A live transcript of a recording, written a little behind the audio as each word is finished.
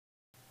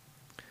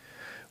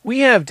We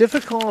have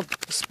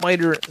difficult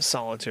spider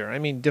solitaire. I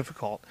mean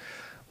difficult.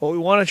 What we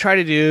want to try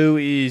to do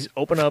is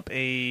open up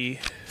a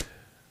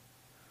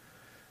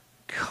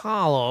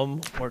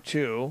column or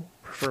two,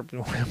 preferably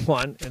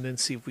one, and then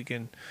see if we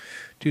can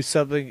do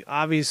something.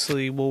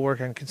 Obviously, we'll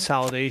work on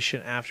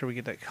consolidation after we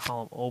get that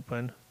column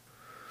open.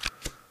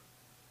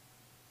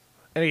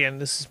 And again,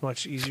 this is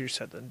much easier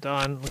said than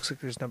done. Looks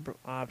like there's a number of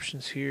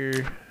options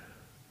here.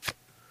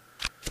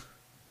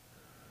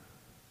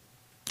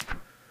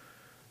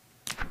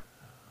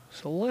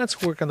 So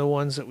let's work on the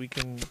ones that we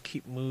can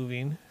keep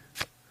moving.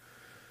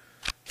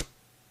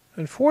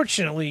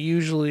 Unfortunately,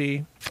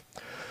 usually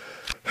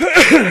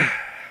it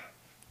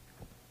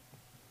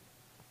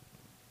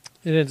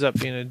ends up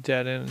being a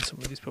dead end in some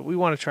of these, but we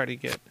want to try to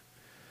get...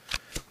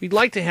 We'd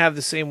like to have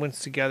the same ones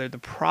together. The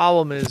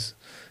problem is,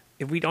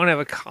 if we don't have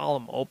a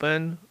column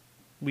open,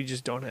 we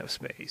just don't have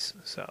space.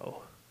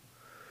 So,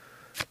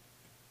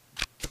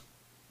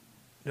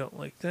 don't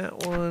like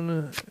that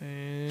one,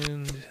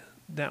 and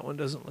that one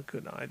doesn't look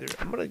good either.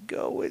 I'm going to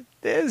go with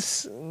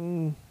this.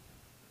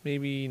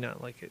 Maybe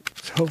not like it,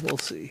 so we'll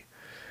see.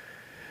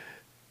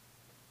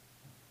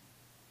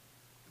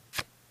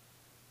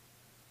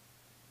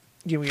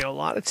 Again, we got a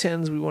lot of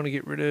 10s we want to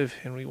get rid of,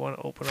 and we want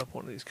to open up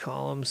one of these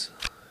columns.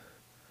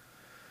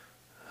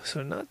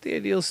 So not the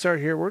ideal start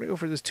here. We're going to go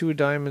for this 2 of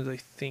diamonds, I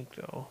think,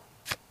 though.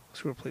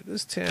 So we'll play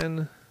this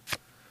 10.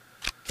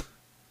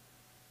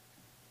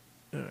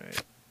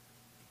 Alright.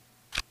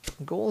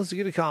 The goal is to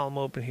get a column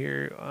open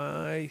here.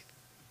 I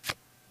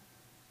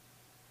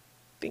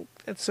think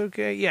that's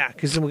okay. Yeah,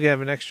 because then we can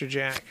have an extra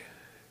jack.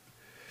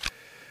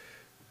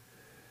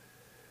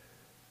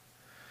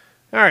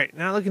 Alright,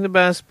 not looking the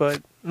best,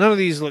 but none of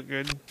these look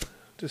good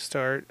to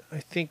start. I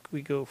think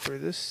we go for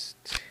this.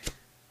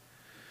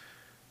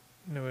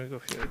 No, we're going to go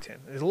for the other 10.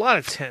 There's a lot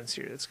of 10s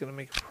here. That's going to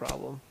make a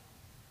problem.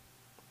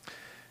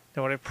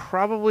 Now, what I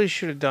probably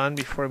should have done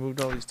before I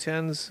moved all these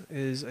 10s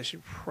is I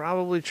should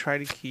probably try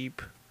to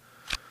keep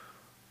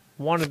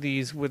one of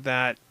these with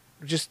that.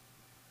 Just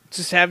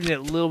having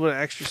that little bit of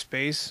extra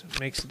space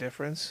makes a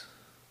difference.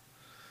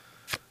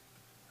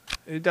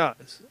 It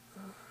does.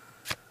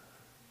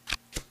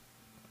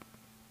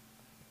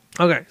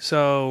 Okay,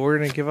 so we're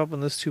going to give up on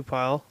this 2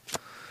 pile.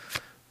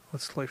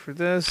 Let's play for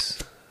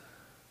this.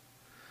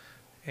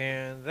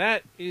 And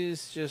that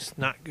is just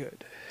not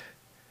good.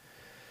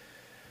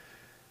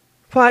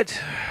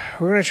 But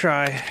we're going to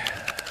try.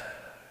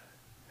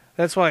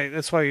 That's why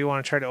you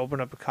want to try to open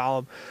up a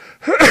column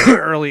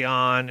early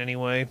on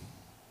anyway.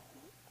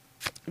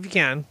 If you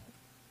can.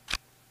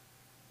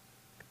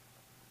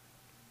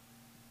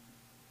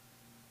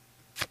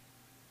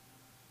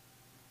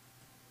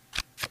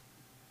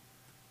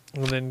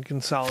 And then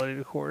consolidate,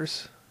 of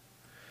course.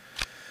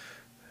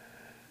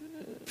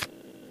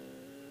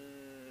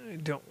 I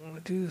don't want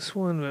to do this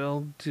one, but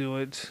I'll do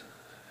it.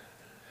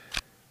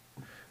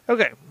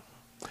 Okay.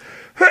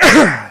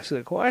 So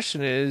the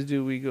question is,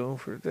 do we go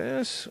for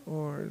this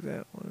or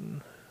that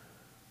one?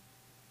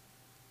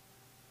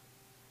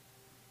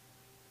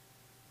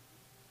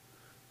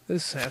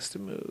 This has to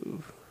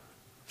move.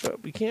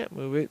 But we can't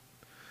move it.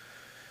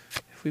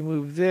 If we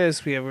move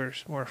this, we have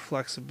more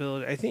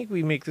flexibility. I think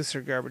we make this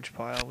our garbage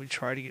pile. We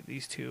try to get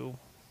these 2.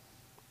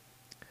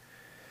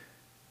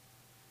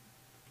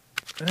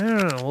 I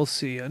don't know. We'll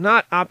see. I'm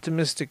not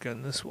optimistic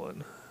on this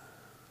one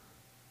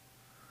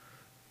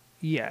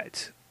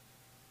yet.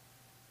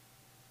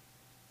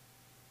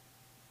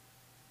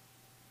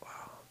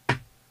 Wow.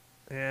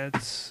 Yeah,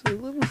 it's a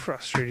little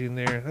frustrating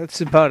there.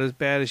 That's about as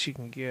bad as you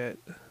can get.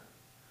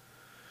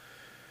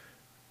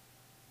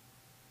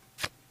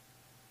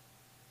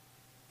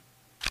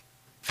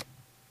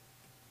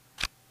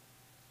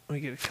 We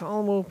get a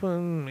column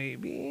open,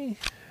 maybe.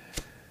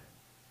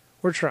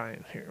 We're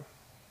trying here.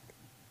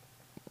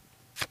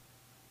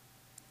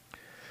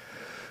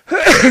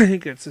 I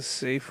think that's a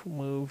safe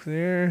move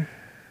there.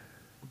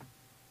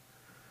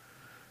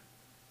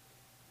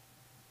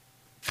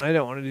 I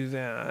don't want to do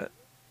that.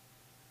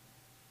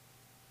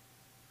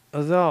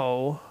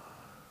 Although,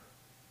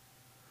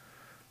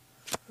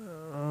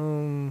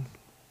 I'd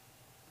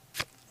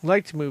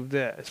like to move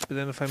this, but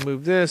then if I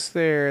move this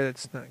there,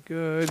 that's not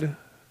good.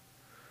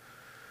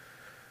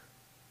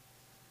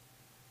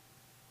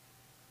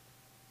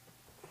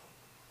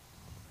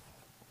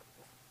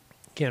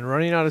 Again,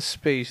 running out of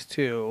space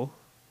too.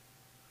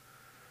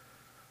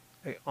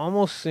 I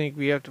almost think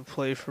we have to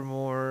play for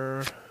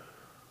more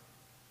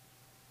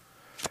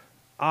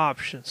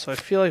options. So I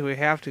feel like we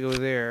have to go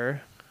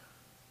there.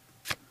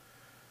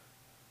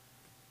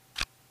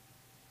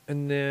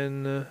 And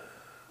then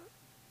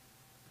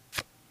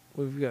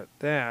we've got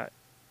that.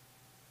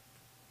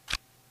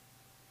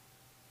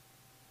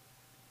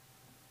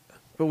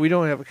 But we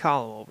don't have a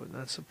column open.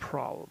 That's a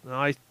problem.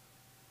 Now I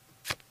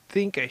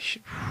think I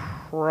should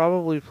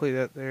probably play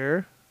that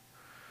there.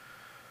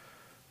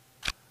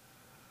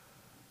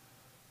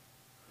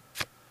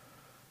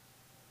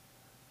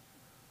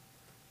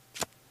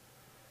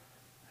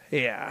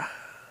 Yeah,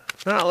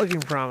 not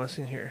looking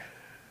promising here.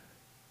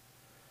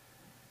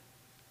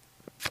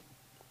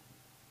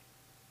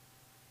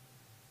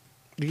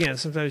 Again,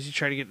 sometimes you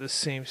try to get the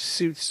same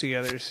suits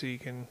together so you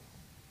can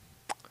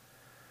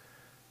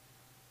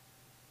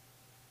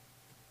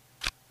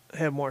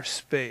have more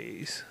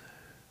space.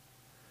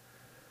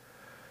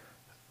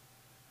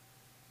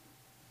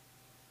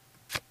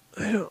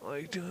 I don't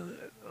like doing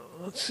that.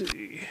 Let's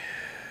see.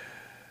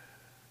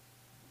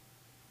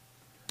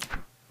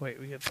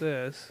 Wait, we get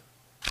this.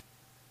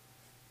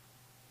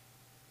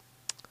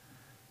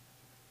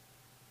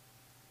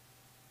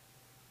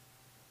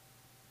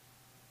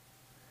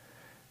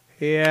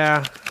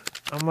 Yeah,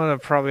 I'm gonna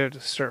probably have to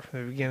start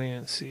from the beginning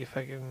and see if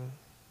I can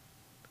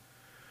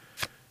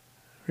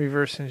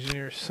reverse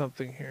engineer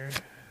something here.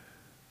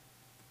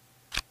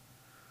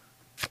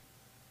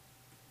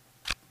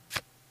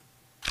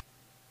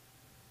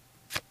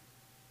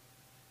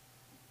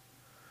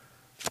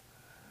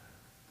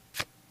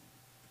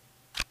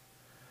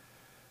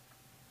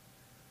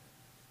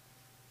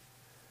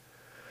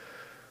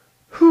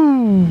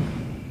 Whew.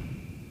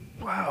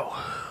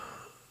 Wow.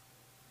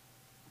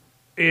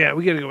 Yeah,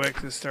 we gotta go back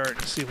to the start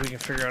and see if we can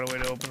figure out a way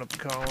to open up the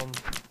column.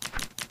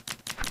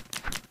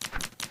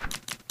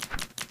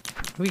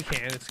 We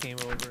can, it's game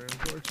over,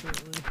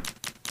 unfortunately.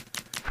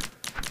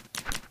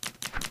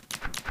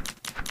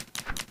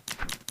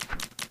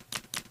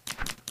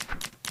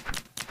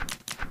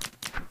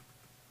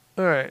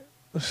 Alright,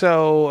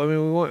 so, I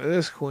mean, we want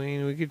this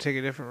queen, we could take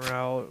a different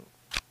route.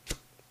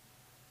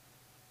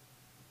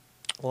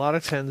 A lot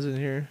of 10s in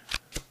here.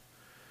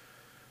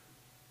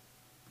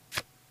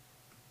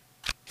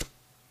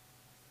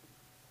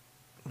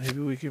 Maybe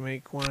we can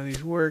make one of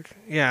these work.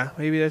 Yeah,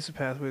 maybe that's the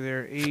pathway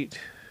there. 8,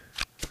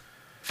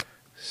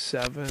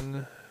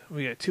 7.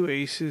 We got 2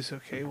 aces.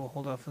 Okay, we'll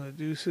hold off on the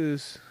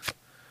deuces.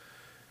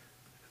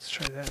 Let's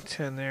try that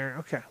 10 there.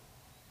 Okay.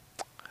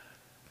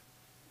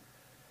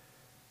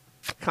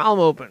 Column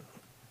open.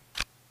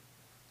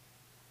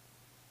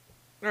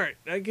 Alright,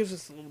 that gives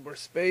us a little more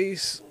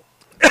space.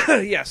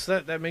 Yes,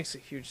 that makes a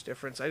huge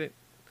difference. I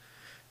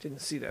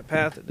didn't see that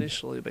path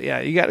initially, but yeah,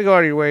 you got to go out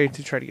of your way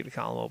to try to get a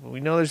column open. We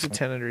know there's a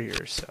 10 under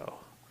here, so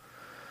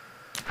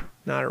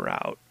not a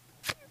route.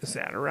 Is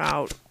that a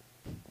route?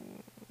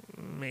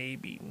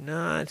 Maybe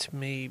not.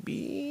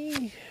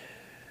 Maybe.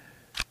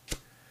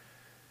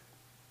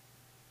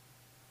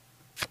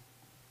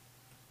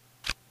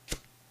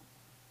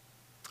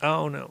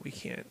 Oh no, we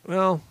can't.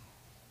 Well,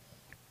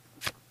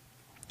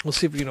 we'll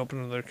see if we can open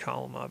another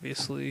column.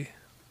 Obviously.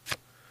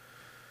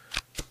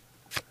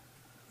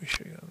 We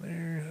should go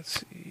there. Let's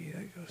see.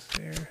 That goes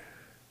there.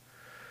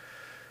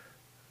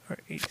 All right,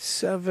 8,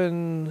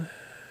 7.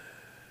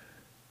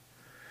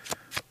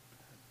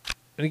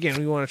 And again,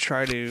 we want to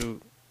try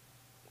to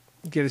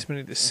get as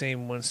many of the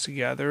same ones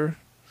together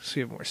so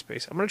you have more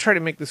space. I'm going to try to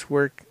make this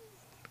work.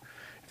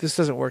 If this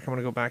doesn't work, I'm going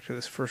to go back to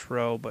this first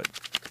row, but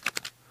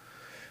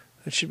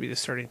that should be the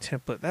starting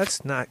template.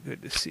 That's not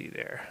good to see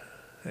there.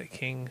 That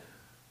king.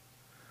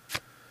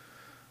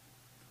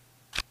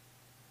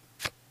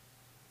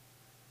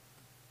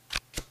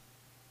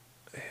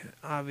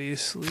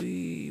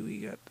 Obviously, we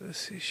got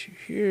this issue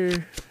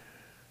here.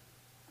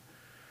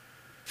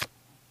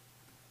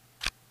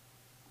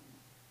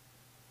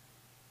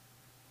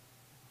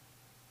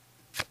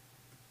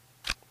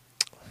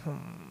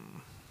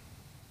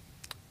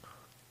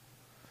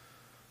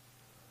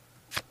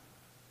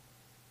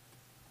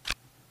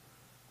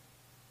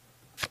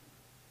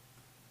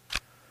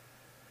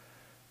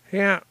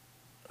 Yeah,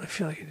 I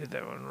feel like I did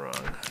that one wrong.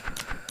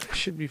 I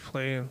should be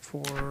playing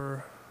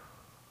for...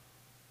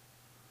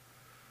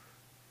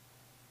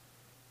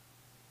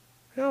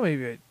 Well,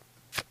 maybe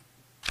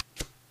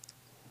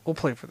we'll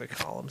play for the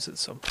columns at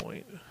some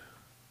point.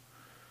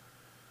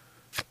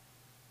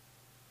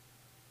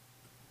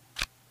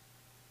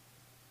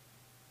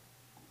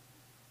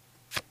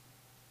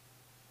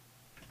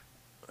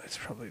 That's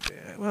probably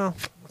bad. Well,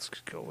 let's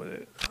just go with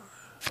it.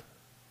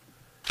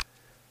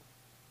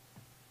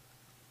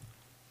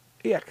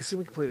 Yeah, because then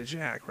we can play the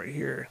jack right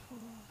here.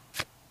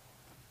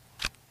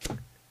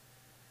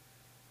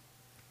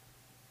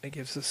 It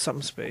gives us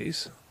some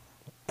space.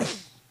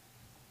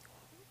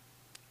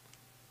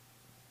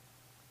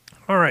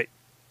 All right.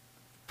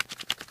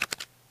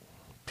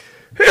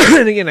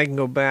 And again, I can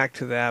go back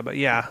to that, but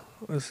yeah,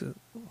 this is,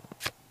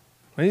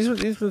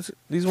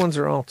 these ones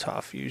are all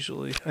tough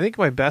usually. I think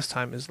my best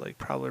time is like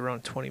probably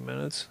around 20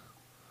 minutes.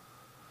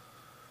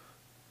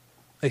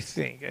 I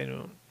think. I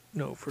don't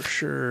know for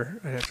sure.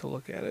 I'd have to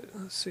look at it.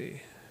 Let's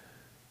see.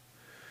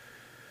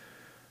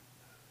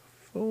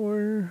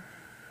 4.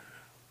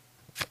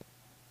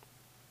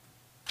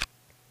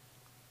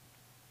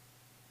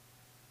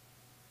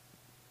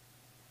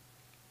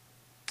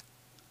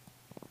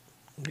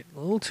 Getting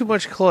a little too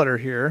much clutter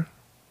here.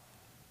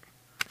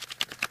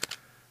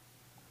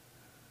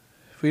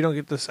 If we don't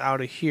get this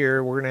out of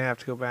here, we're going to have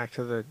to go back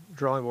to the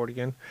drawing board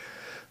again.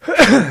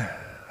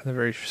 At the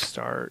very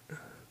start.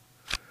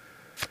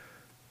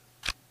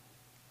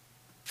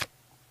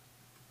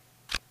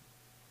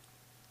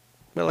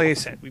 But like I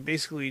said, we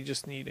basically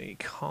just need a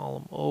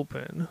column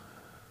open.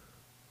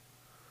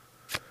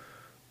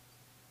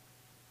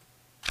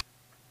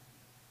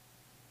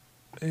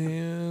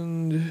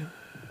 And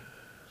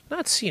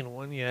not seeing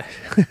one yet.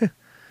 All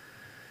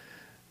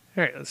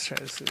right, let's try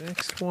this. The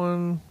next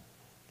one.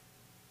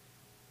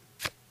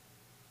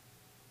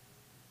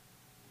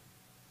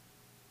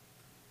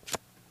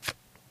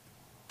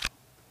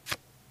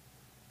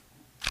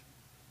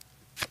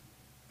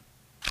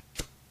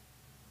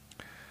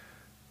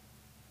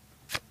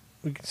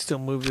 We can still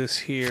move this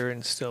here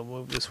and still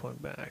move this one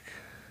back.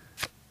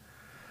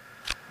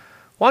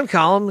 One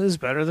column is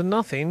better than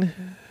nothing.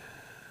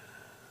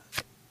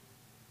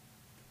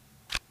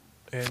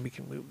 And we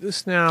can move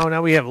this now.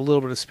 Now we have a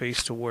little bit of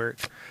space to work.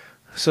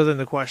 So then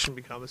the question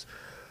becomes,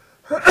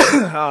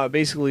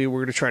 basically we're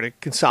going to try to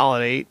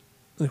consolidate.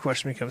 The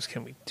question becomes,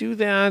 can we do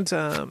that?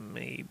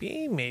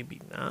 Maybe,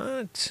 maybe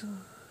not.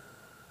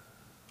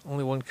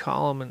 Only one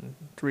column and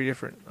 3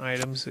 different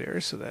items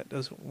there, so that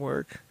doesn't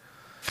work.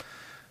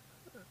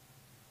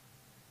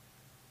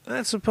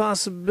 That's a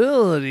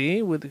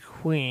possibility with the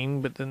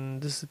queen, but then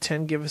does the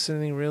 10 give us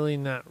anything really?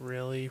 Not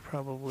really,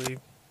 probably.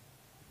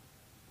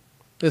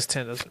 This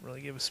 10 doesn't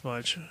really give us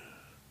much.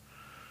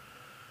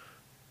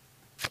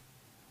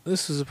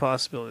 This is a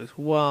possibility as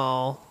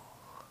well.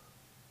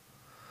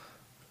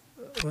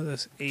 Well,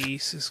 this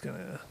ace is going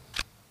to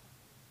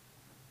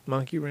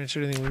monkey wrench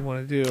everything we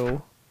want to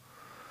do.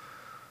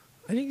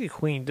 I think the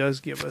queen does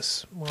give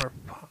us more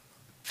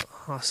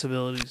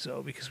possibilities,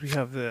 though, because we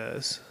have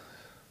this.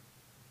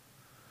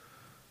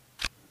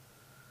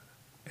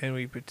 And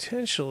we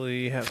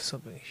potentially have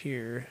something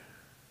here.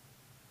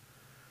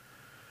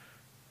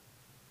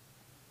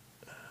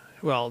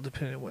 Well,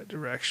 depending on what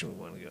direction we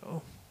want to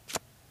go.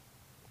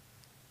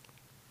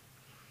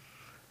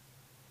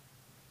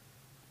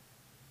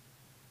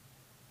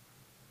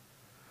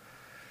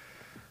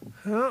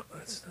 Oh,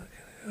 that's not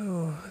going to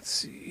go. Let's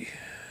see.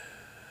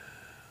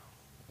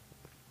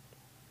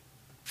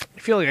 I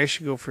feel like I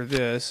should go for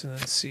this and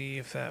then see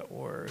if that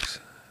works.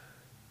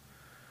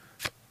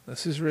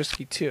 This is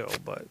risky too,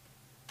 but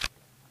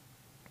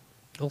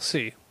we'll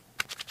see.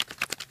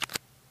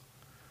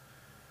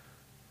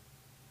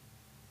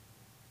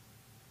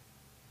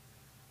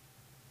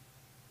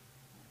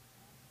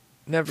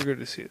 Never good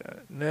to see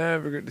that.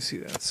 Never good to see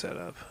that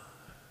setup.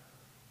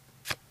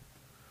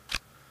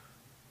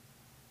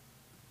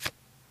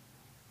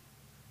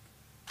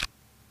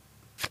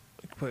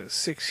 We can put a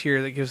 6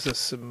 here. That gives us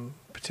some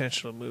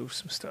potential to move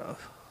some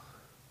stuff.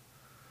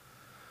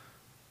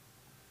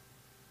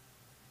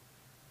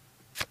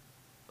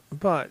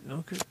 But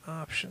no good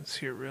options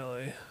here,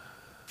 really.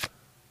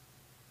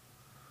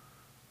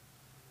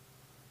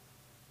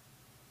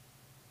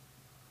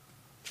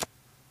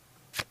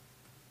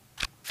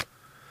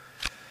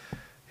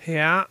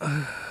 Yeah,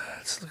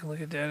 it's looking like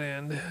a dead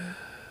end.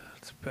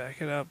 Let's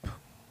back it up.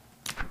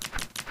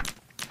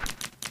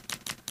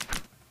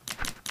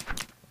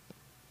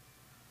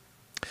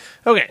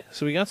 Okay,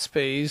 so we got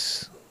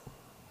space.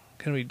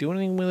 Can we do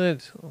anything with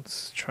it?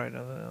 Let's try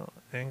another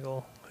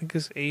angle. I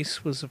guess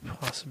ace was a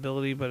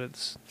possibility, but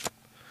it's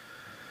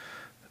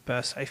the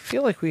best. I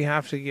feel like we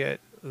have to get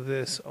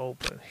this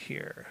open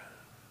here.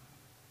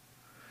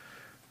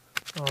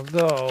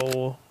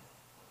 Although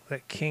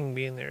that king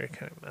being there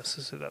kind of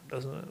messes it up,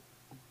 doesn't it?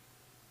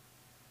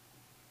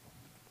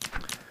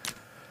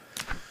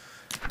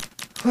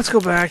 Let's go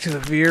back to the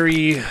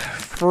very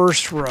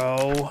first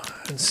row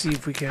and see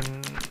if we can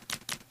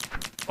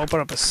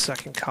open up a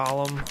second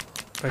column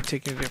by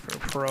taking a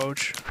different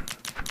approach.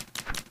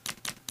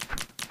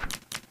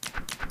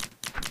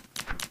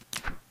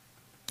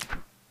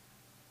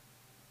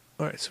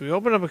 Alright, so we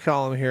open up a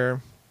column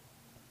here.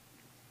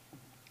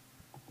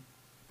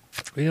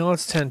 We know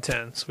it's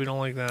 10-10, so we don't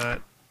like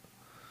that.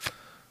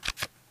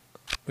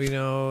 We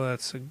know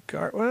that's a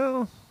guard.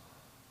 Well,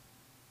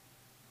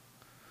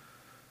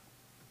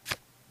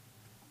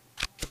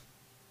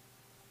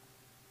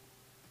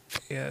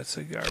 yeah, it's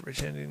a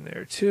garbage ending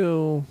there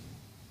too.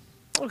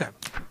 Okay.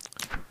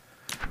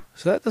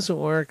 So that doesn't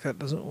work. That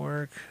doesn't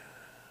work.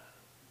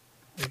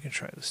 We can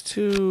try this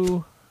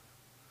too.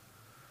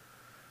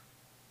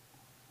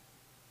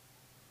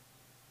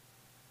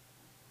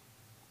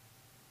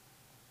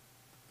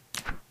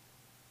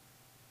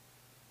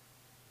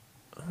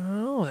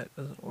 Oh, that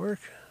doesn't work.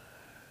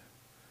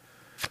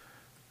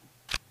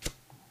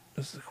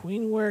 Does the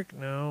queen work?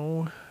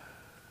 No.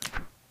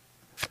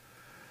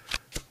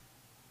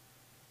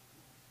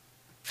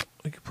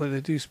 We could play the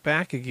deuce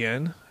back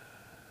again.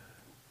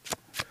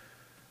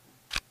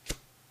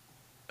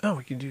 Oh,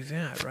 we can do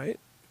that, right?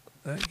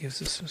 That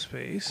gives us some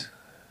space.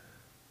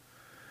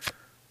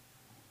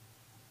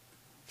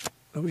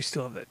 Oh, we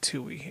still have that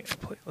 2 we can't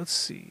play. Let's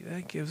see.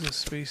 That gives us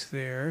space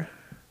there.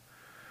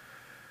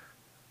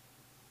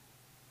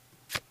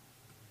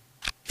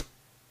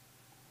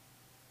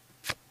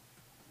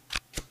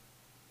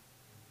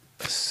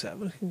 A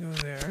 7 can go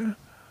there.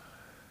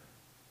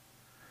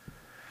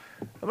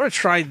 I'm going to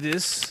try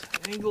this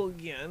angle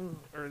again,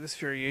 or this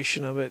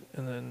variation of it,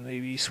 and then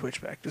maybe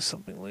switch back to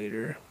something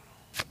later.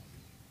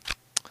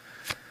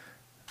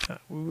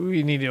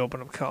 We need to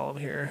open up column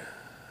here.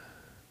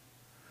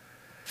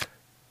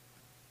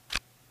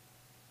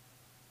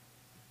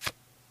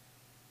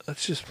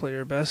 Let's just play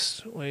our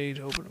best way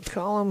to open a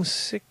column.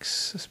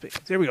 6 of spades.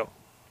 There we go.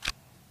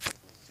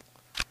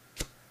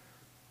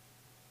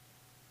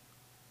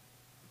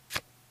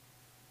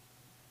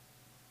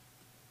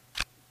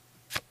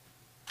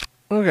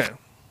 Okay.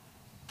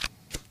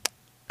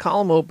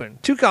 Column open.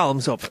 2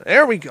 columns open.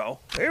 There we go.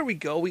 There we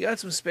go. We got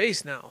some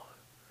space now.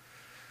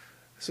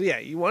 So yeah,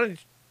 you want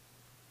to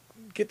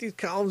get these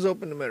columns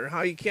open no matter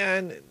how you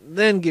can.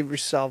 Then give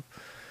yourself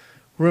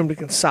room to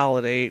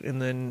consolidate.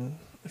 And then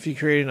if you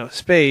create enough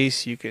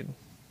space, you can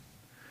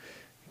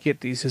get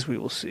these, as we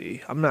will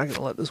see. I'm not going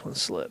to let this one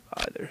slip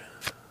either.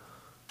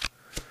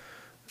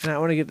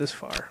 Not when I get this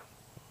far.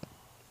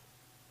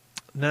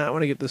 Not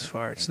when I get this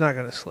far. It's not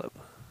going to slip.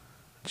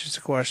 It's just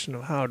a question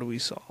of how do we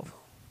solve.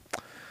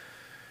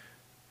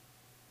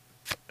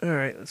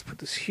 Alright, let's put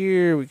this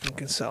here. We can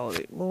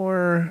consolidate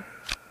more.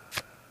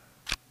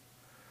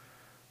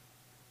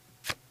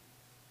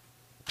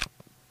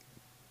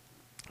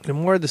 The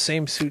more of the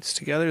same suits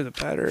together, the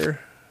better.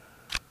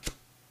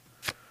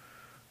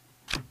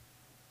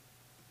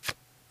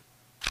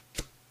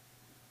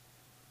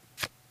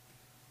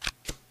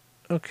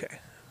 Okay.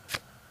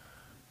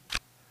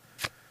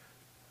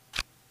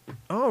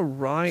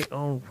 Alright,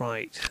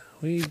 alright.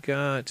 We've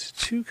got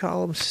 2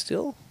 columns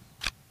still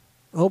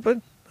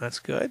open. That's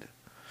good.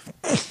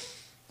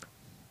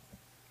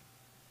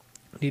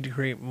 Need to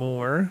create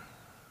more.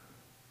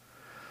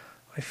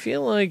 I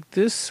feel like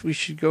this, we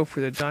should go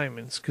for the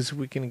diamonds, because if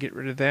we can get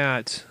rid of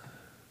that,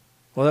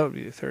 well, that would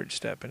be the 3rd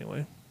step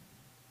anyway.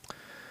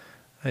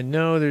 I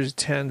know there's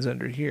 10s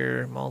under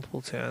here,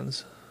 multiple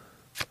 10s.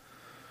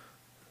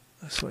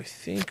 So I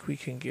think we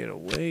can get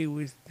away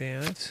with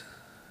that.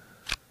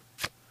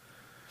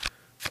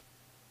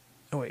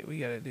 Oh wait, we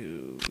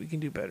can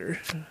do better.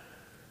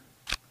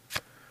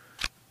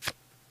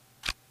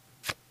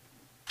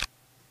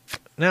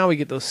 Now we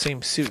get those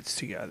same suits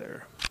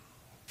together.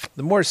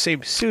 The more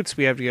same suits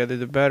we have together,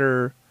 the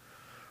better,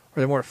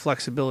 or the more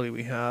flexibility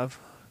we have.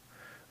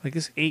 Like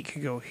this 8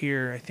 could go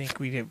here. I think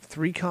we'd have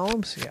 3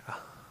 columns. Yeah.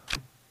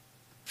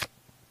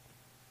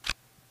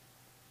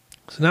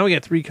 So now we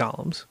got 3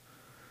 columns.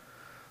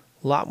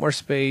 A lot more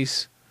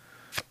space.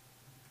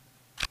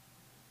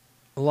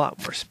 A lot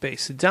more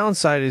space. The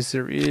downside is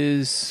there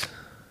is,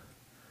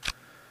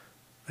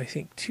 I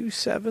think, 2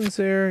 7s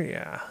there.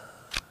 Yeah.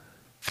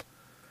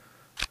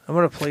 I'm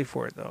going to play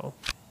for it, though.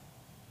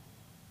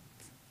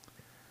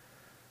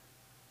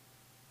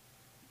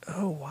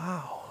 Oh,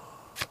 wow.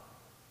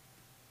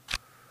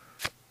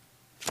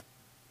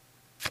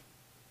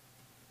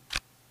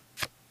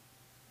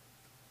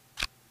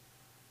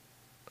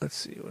 Let's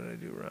see, what did I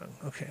do wrong?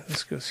 Okay,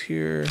 this goes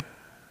here.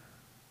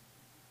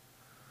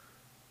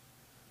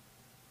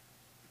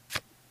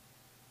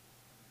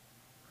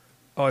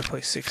 Oh, I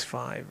play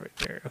 6-5 right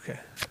there. Okay.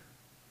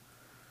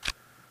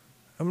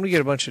 I'm going to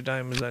get a bunch of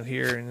diamonds on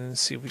here and then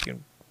see if we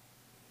can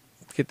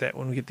get that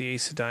when we get the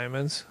ace of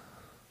diamonds.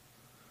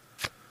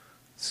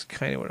 That's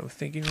kind of what I'm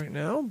thinking right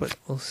now, but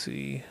we'll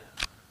see.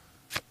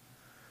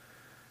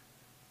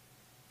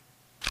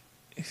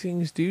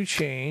 Things do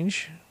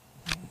change.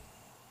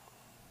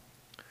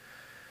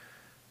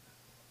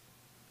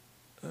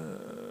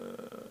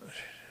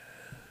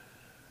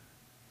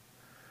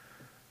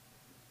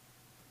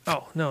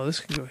 Oh, no,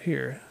 this can go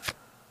here.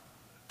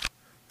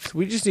 So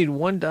we just need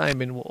 1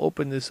 diamond. We'll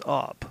open this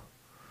up.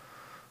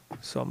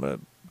 So I'm going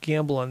to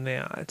gamble on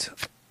that.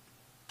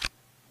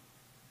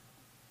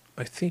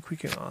 I think we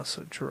can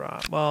also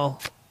drop.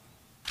 Well,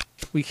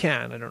 we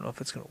can. I don't know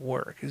if it's going to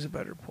work is a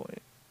better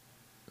point.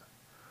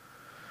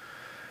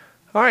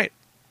 All right.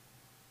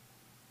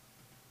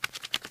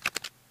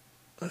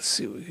 Let's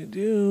see what we can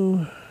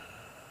do.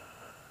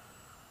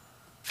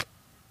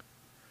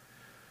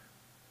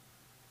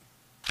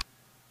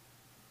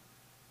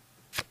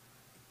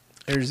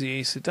 There's the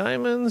ace of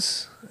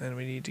diamonds, and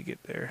we need to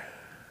get there.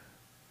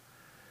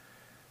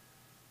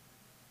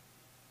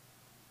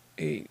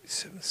 8,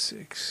 7,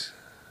 6.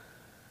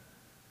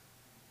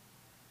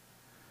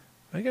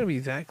 Am I gonna be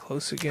that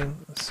close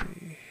again? Let's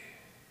see.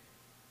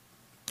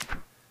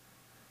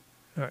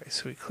 All right,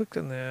 so we clicked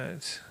on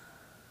that.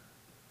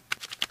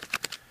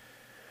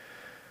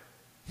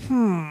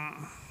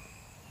 Wow,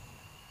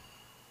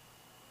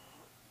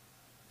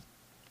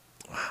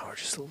 we're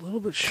just a little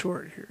bit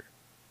short here.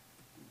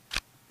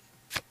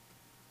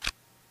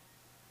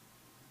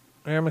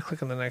 All right, I'm gonna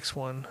click on the next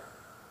one.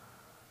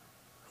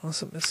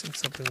 Unless I'm missing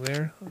something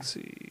there. Let's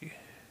see.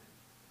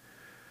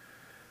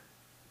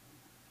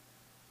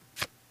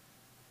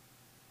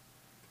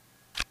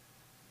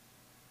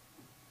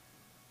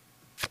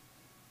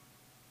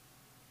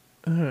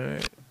 All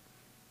right.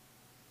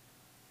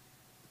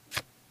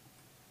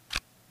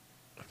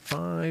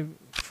 5,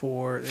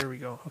 4. There we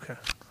go. Okay.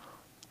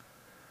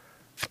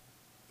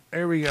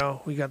 There we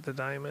go. We got the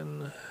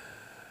diamond.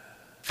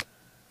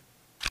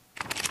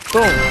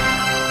 Boom.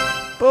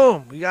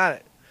 Boom. We got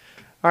it.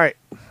 All right.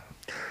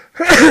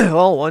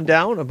 Well, 1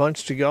 down, a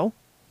bunch to go.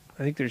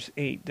 I think there's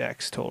 8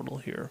 decks total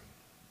here.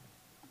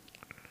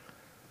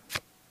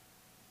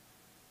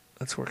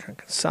 Let's work on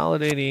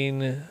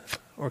consolidating.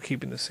 or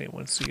keeping the same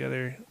ones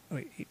together.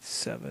 Wait, 8,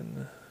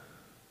 7.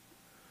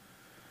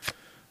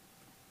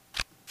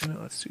 No,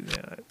 let's do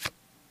that.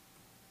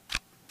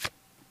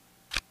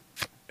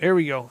 There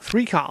we go.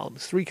 3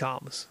 columns. 3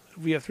 columns. If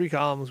we have 3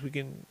 columns, we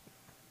can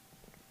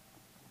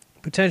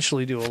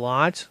potentially do a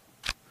lot.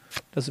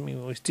 Doesn't mean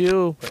we always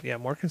do, but yeah,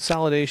 more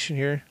consolidation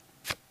here.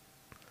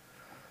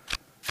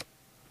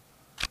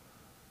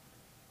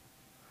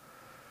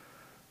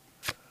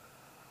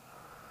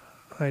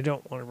 I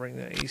don't want to bring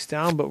that ace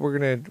down, but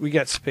we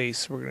got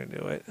space, we're gonna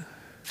do it.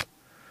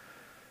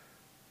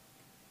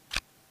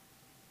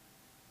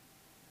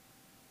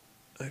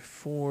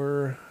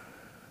 I4.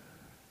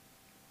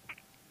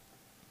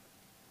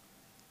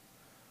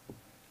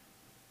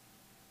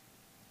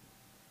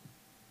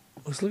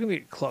 I was looking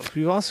at clubs.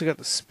 We've also got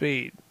the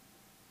spade.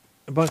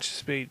 A bunch of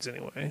spades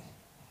anyway.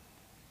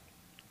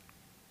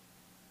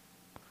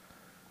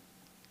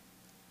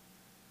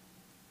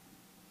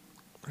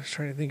 I was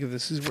trying to think if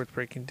this is worth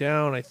breaking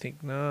down. I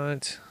think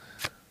not.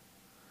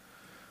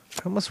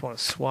 I almost want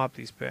to swap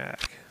these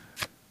back.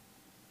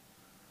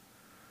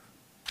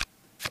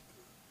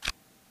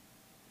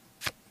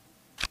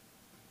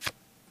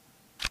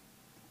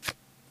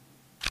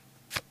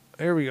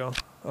 There we go.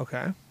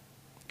 Okay.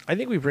 I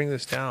think we bring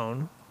this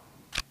down.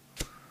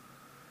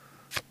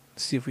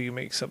 See if we can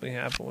make something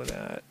happen with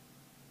that.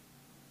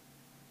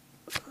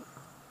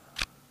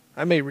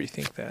 I may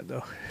rethink that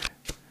though.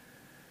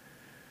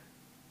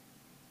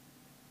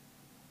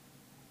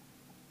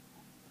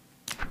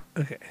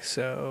 Okay,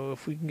 so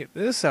if we can get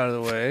this out of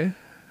the way.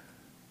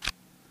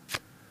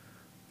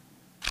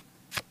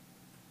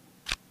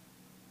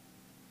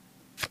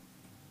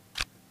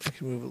 We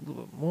can move a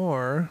little bit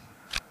more.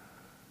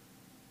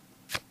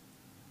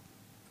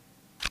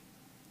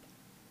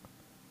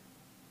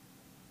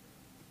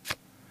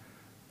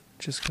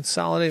 Just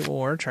consolidate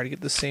more, try to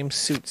get the same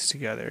suits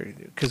together.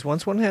 Because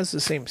once one has the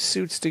same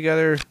suits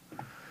together,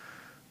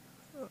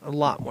 a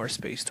lot more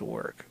space to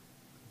work.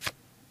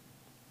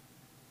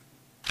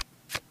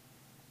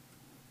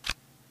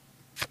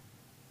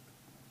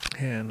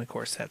 And of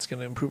course that's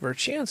going to improve our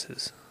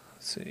chances.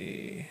 Let's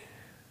see.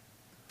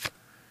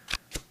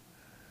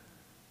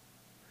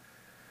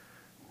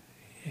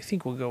 I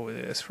think we'll go with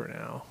this for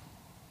now.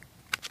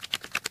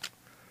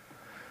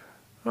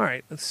 All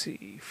right, let's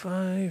see.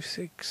 5,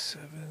 6,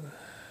 7.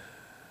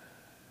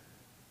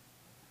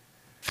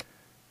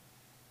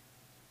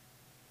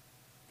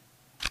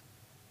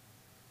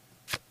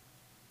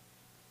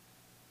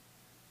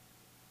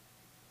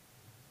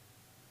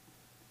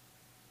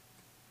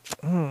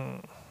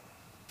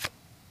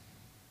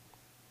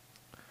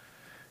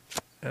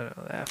 No,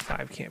 that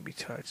 5 can't be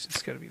touched.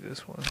 It's got to be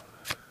this one.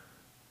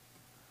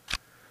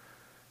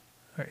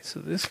 All right, so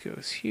this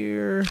goes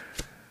here.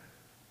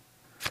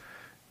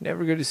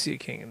 Never good to see a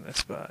king in that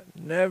spot.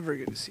 Never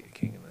good to see a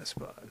king in that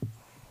spot.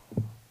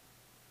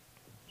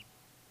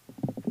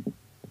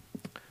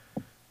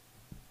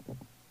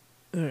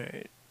 All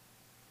right.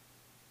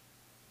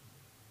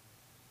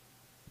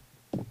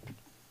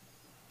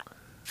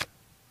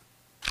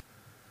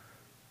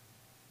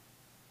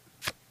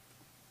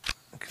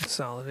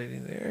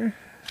 Consolidating there.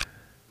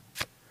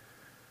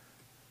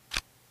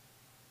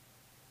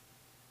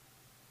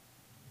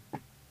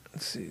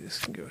 Let's see, this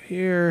can go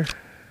here.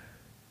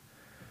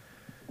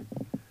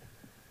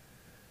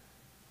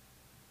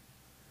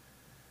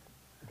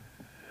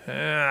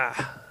 I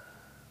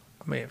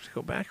may have to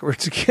go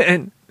backwards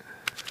again.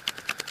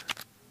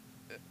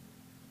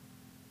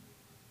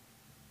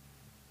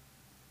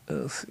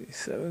 Let's see,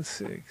 7,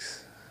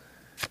 6.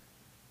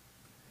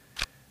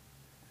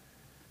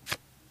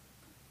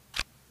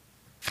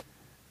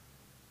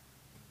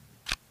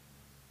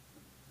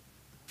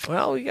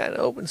 Well, we got an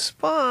open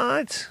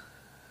spot.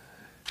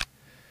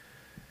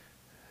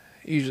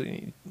 We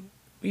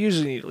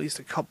usually need at least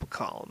a couple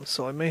columns,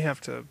 so I may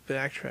have to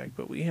backtrack,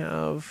 but we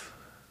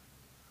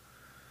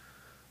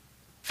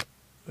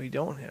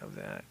don't have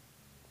that.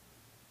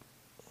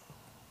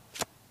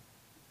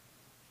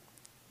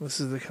 This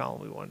is the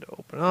column we wanted to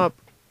open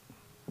up.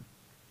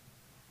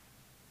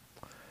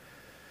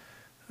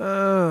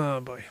 Oh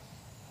boy.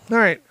 All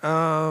right.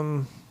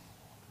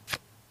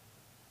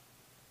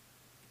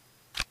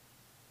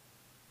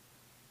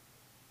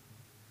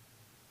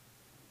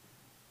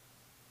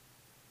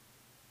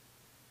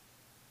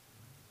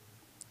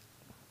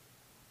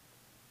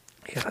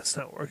 Yeah, that's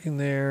not working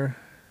there.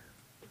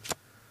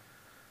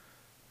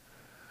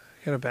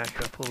 Gotta back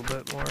it up a little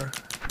bit more.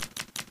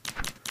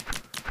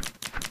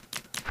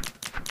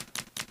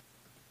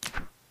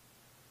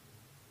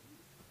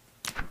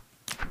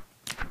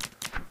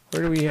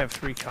 Where do we have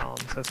 3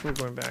 columns? That's what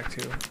we're going back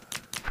to.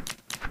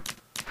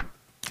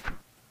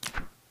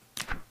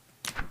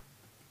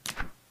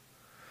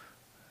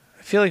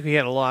 I feel like we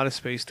had a lot of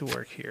space to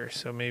work here,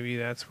 so maybe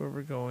that's where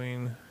we're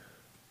going.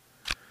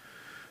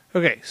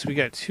 Okay, so we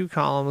got 2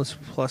 columns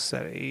plus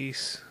that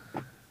ace.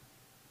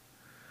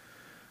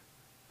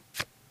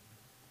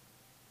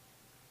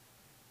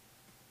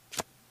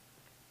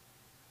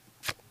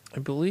 I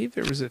believe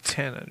there was a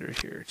 10 under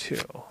here too.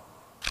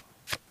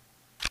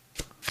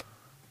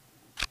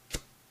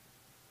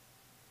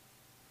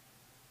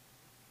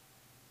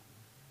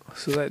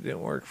 So that didn't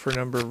work for a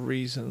number of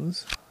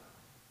reasons.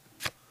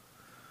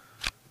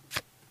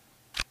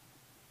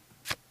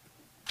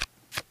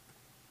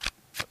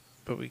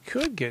 But we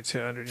could get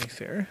to underneath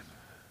there.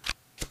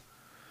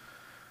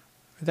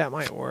 That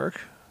might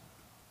work.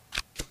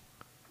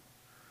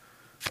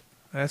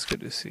 That's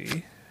good to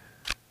see.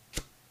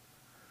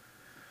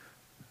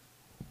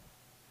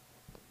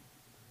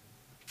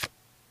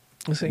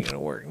 This ain't going to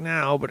work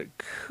now, but it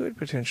could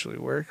potentially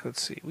work.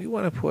 Let's see. We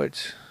want to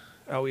put...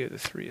 Oh, we have the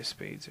 3 of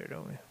spades there,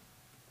 don't we?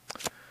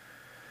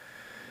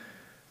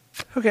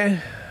 Okay.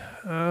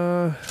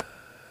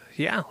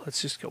 Yeah,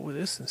 let's just go with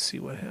this and see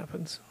what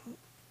happens.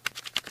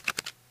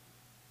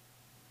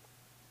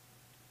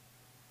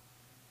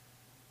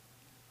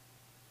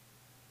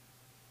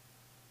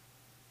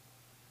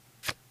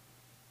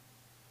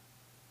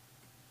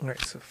 All right,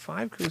 so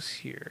 5 goes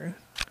here.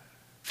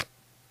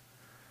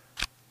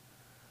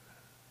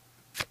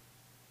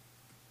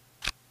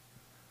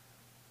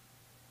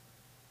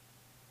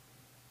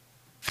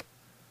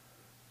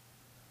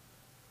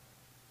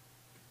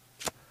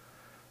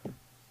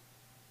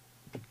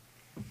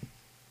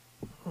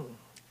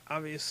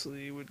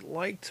 Obviously, would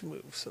like to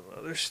move some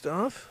other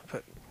stuff,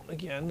 but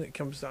again, it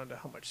comes down to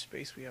how much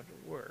space we have to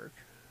work.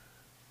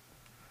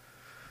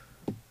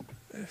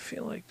 I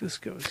feel like this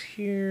goes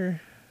here.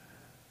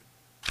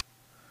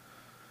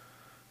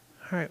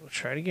 All right, we'll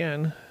try it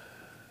again.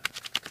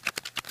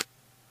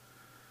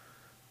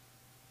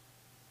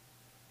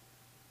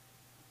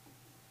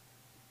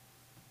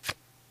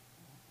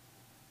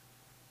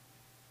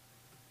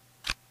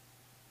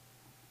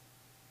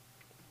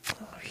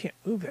 Oh, I can't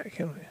move that,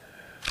 can we?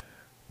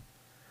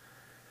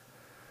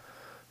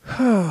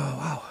 Oh,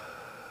 wow.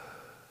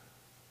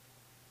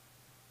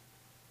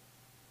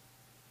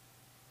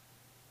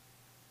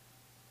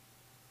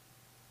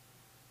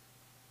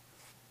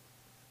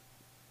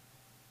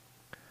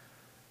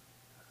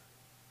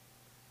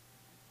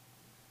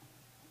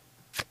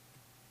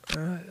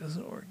 It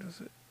doesn't work,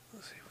 does it?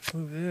 Let's see if we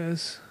move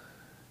this.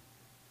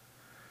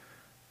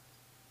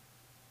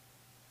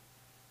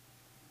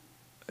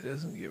 It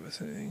doesn't give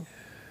us anything.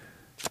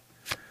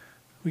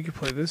 We could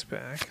play this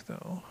back,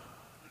 though.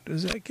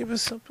 Does that give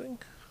us something?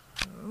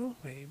 Oh,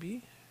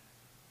 maybe.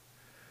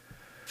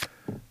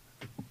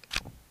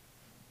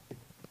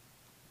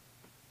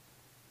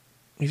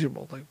 These are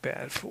both like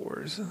bad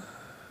 4s.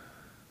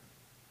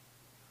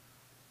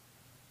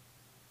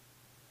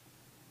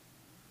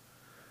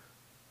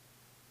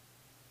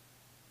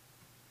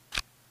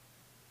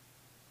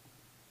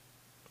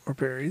 Or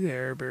buried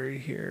there,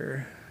 buried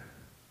here.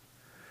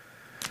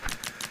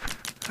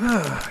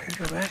 Ah, I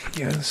gotta go back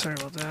again. Sorry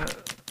about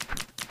that.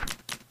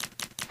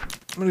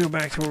 I'm gonna go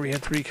back to where we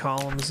had 3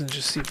 columns and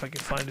just see if I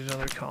can find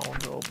another column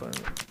to open.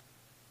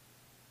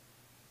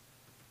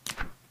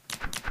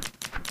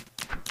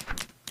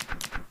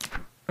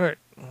 Alright.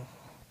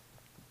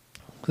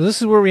 So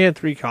this is where we had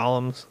 3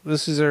 columns.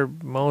 This is our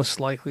most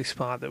likely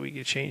spot that we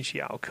could change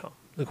the outcome.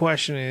 The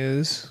question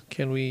is,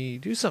 can we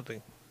do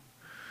something?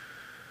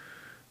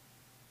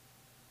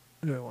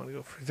 Do I want to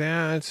go for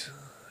that?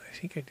 I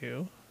think I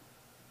do.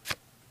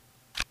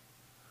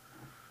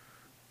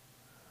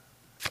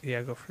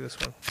 Yeah, go for this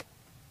one.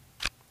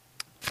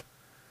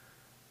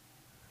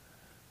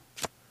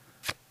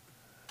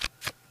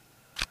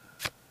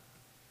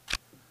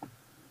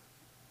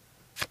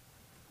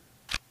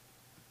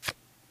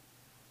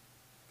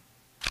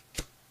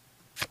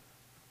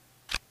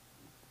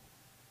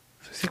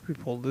 I think we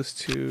pulled this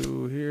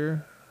 2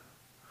 here.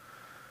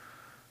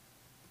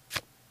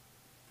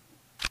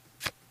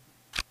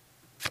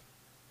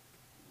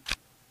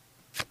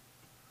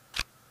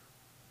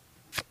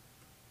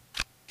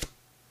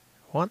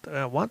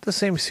 I want the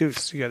same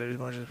suits together as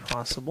much as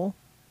possible.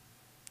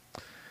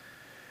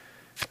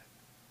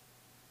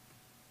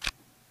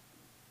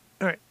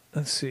 Alright,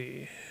 let's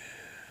see.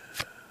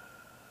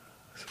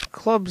 Some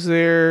clubs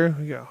there.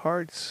 We got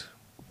hearts.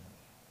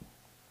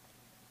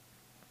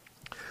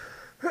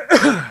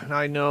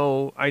 I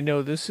know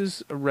this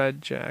is a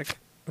red jack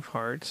of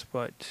hearts,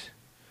 but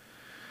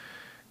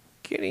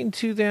getting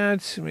to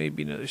that may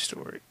be another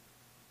story.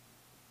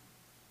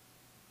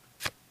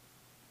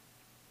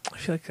 I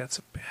feel like that's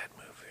a bad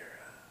move here.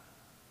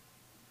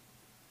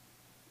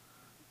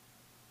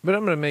 But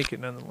I'm going to make it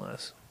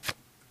nonetheless.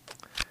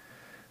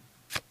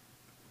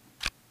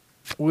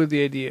 With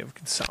the idea of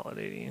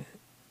consolidating.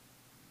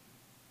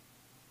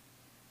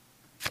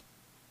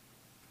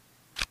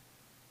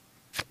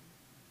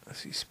 I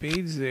see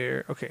spades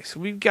there. Okay, so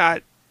we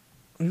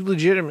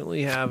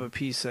legitimately have a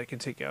piece that can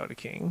take out a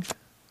king.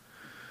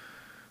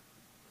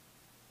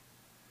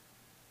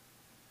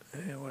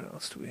 And what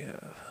else do we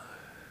have?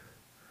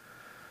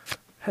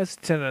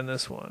 Hesitant on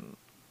this one,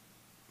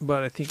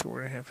 but I think we're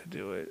going to have to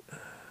do it.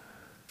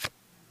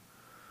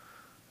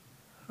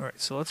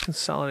 Alright, so let's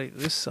consolidate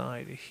this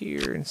side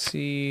here and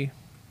see.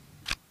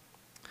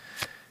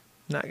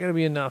 Not going to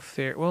be enough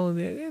there. Well,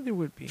 there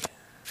would be.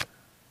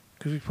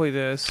 Because we play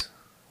this,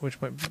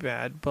 which might be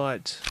bad,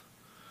 but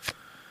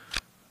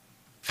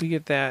we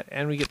get that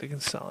and we get the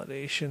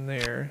consolidation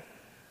there.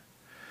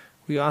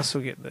 we also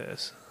get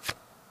this.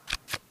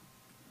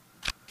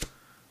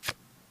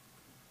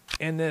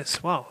 And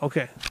this. Wow,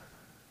 okay.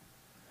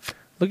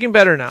 Looking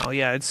better now.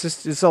 Yeah,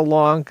 it's a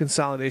long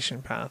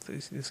consolidation path,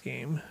 this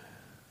game.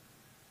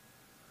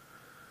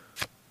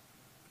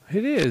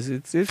 It is.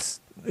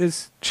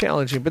 It's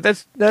challenging, but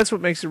that's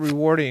what makes it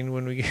rewarding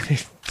when we get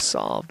it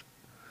solved.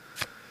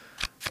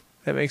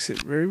 That makes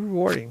it very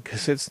rewarding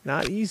because it's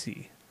not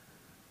easy.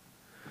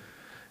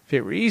 If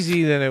it were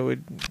easy, then it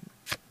would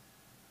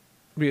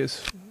be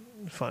as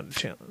fun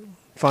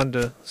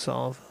to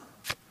solve.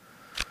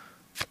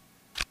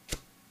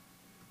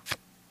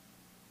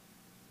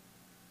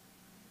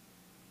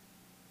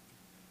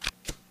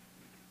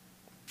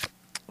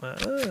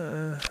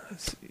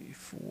 Let's see,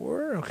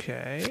 4.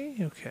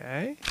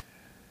 Okay.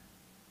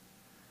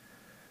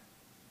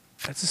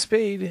 That's a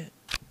spade.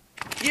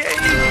 Yay!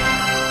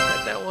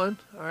 Got that one.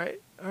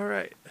 All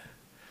right.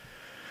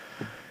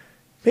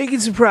 Making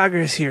some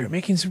progress here.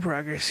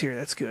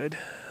 That's good.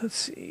 Let's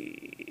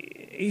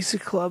see. Ace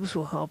of clubs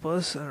will help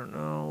us. I don't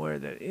know where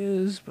that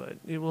is, but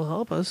it will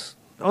help us.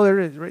 Oh, there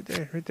it is. Right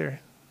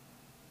there.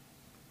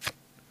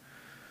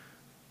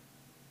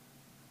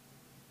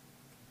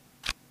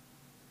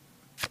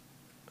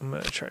 I'm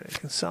going to try to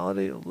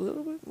consolidate a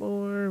little bit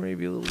more.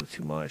 Maybe a little bit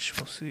too much.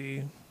 We'll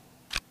see.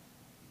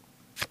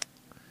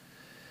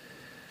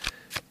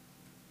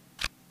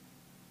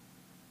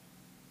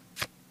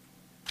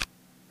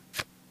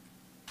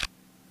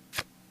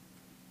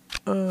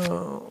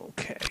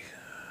 Okay.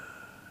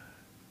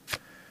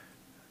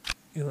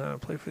 You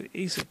want to play for the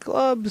ace of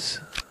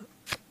clubs.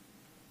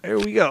 There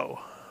we go.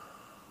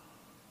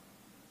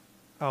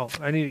 Oh,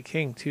 I need a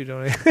king too,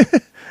 don't I?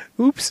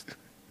 Oops.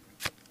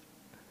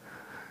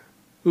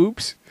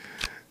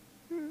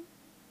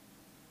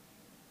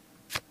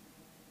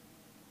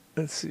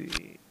 Let's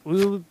see.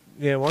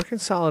 More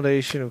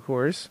consolidation, of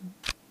course.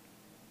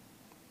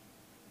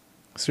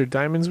 Is there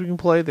diamonds we can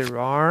play? There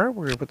are.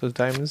 We're going to put those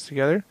diamonds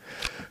together.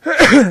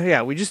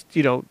 Yeah, we just,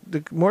 the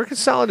more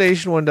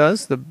consolidation one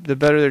does, the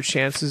better their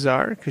chances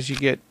are, because you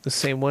get the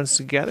same ones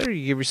together.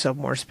 You give yourself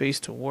more space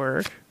to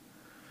work.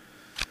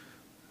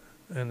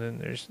 And then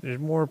there's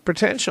more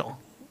potential.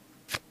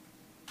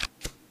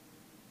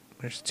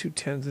 There's 2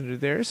 10s under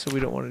there, so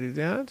we don't want to do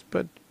that,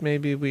 but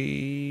maybe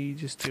we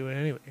just do it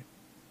anyway.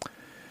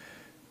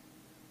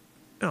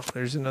 Oh,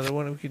 there's another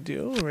one we could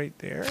do right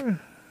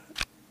there.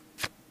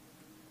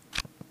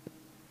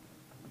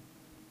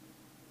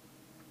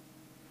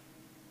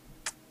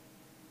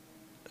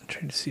 I'm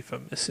trying to see if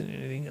I'm missing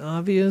anything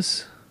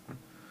obvious.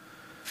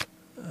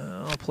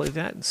 I'll play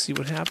that and see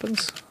what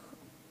happens.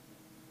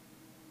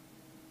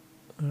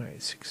 Alright,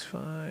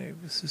 6-5.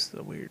 This is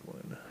the weird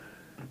one.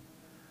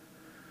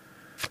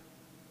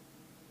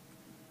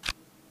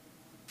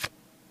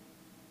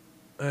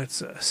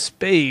 That's a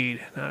spade,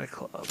 not a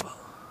club.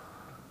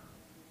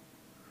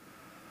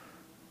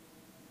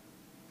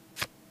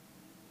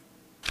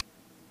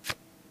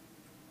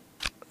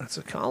 That's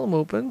a column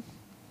open.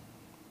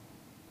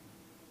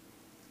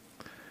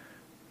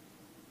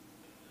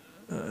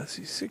 Let's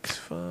see, 6,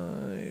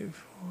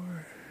 5,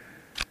 4.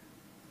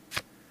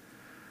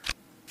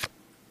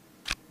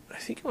 I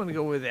think I want to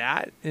go with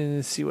that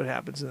and see what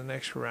happens in the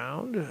next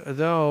round.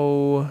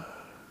 Though,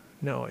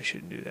 no, I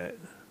shouldn't do that.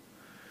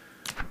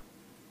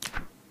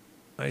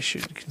 I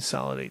should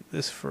consolidate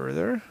this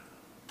further.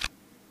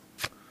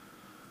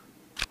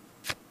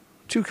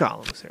 2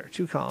 columns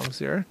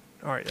there.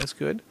 Alright, that's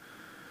good.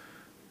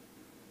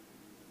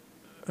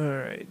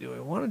 Alright, do I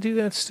want to do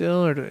that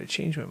still, or do I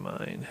change my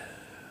mind?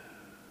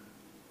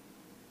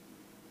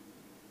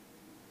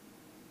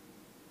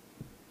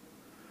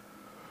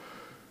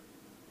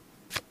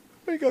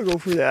 I think I'll go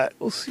for that.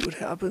 We'll see what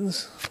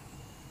happens.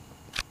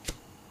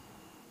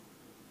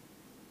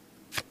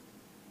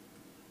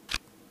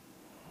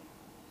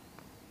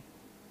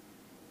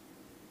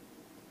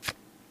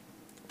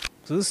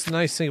 So this is the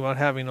nice thing about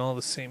having all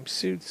the same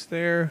suits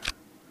there.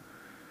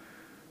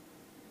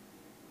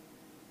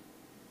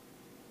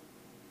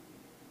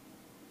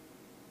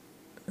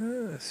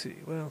 Let's see,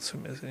 what else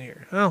am I missing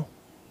here? Oh.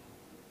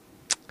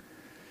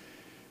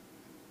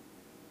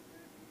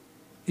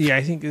 Yeah,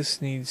 I think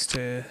this needs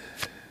to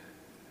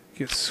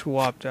get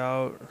swapped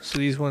out. So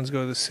these ones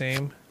go the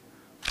same.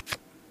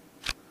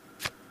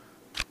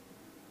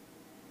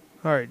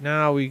 Alright,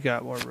 now we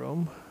got more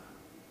room.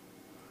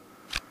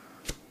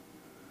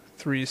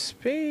 3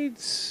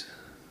 spades.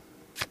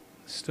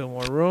 Still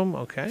more room.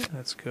 Okay,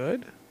 that's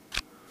good.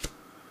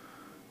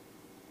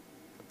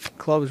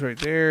 Clubs right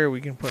there.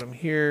 We can put them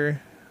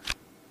here.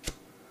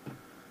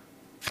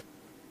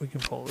 We can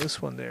pull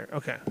this one there.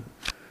 Okay.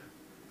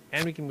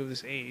 And we can move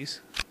this ace.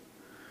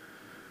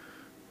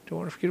 Don't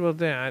want to forget about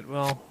that.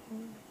 Well,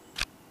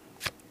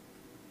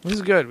 this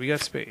is good. We got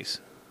space.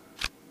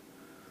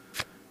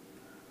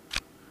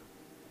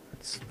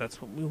 That's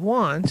what we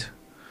want.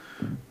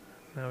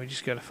 Now we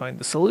just got to find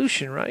the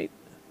solution, right?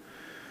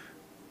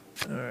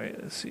 Alright,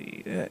 let's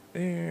see. That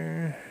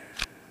there.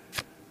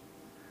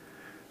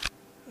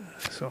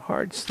 So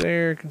hearts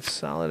there.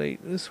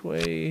 Consolidate this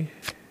way.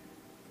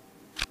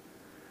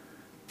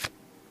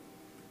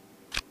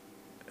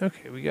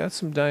 Okay, we got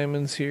some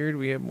diamonds here. Do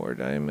we have more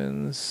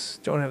diamonds?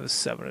 Don't have the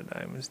 7 of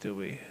diamonds, do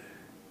we?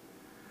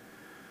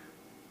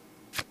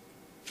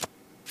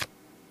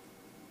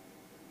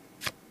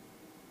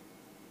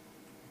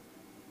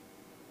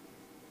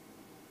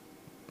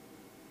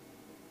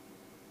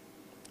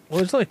 Well,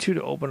 there's only 2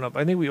 to open up.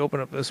 I think we open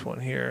up this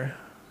one here.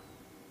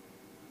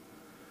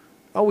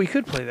 Oh, we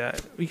could play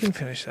that. We can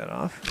finish that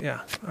off. Yeah.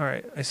 All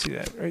right. I see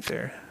that right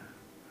there.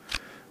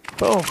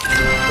 Boom.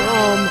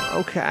 Boom.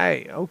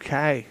 Okay.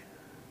 Okay.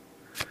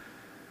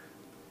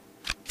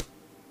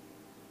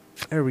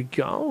 There we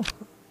go.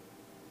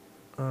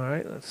 All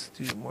right. Let's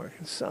do more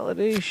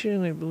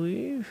consolidation, I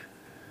believe.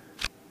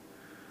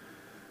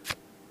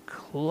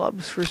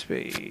 Clubs for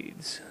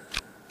spades.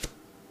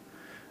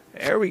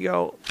 There we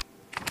go.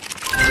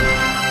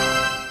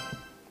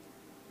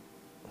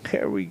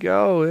 There we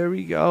go. There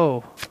we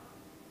go.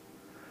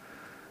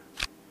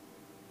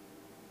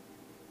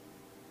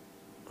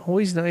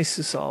 Always nice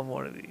to solve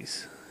one of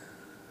these.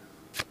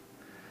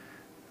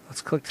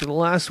 Let's click to the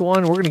last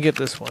one. We're going to get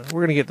this one.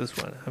 We're going to get this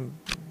one. I'm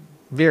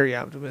very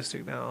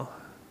optimistic now.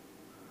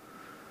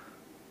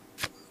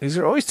 These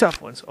are always tough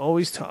ones.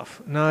 Always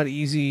tough. Not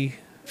easy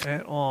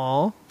at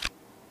all.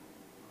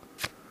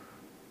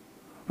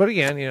 But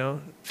again, you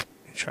know,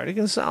 try to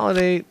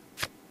consolidate.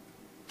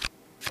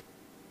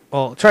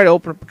 Well, try to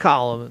open up a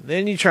column.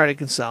 Then you try to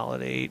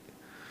consolidate.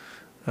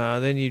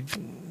 Then you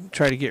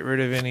try to get rid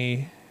of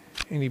any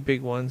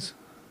big ones.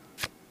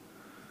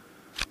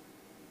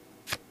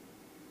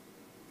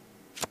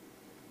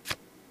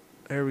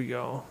 There we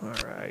go. All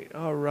right.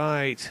 All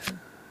right.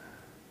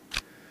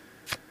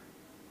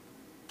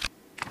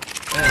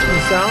 That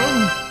one's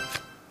down.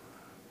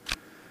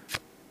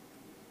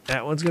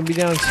 That one's going to be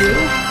down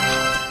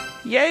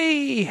too.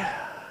 Yay!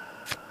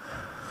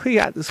 We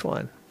got this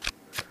one.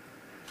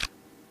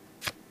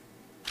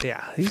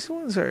 Yeah, these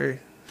ones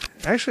are...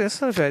 Actually,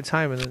 that's not a bad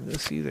time in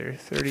this either.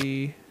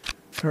 30...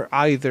 Or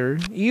either,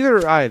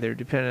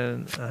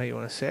 depending on how you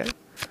want to say it.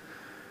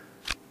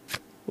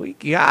 We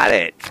got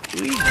it.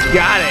 We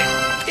got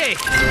it. Yay.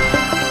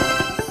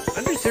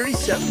 Under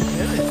 37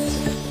 minutes.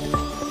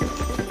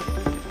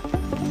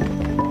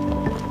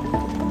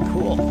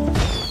 Cool.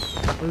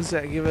 What does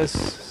that give us?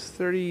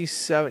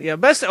 37. Yeah,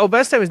 best time is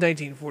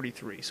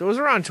 1943. So it was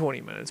around 20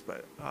 minutes,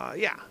 but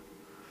yeah.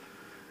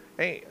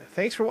 Hey,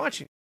 thanks for watching.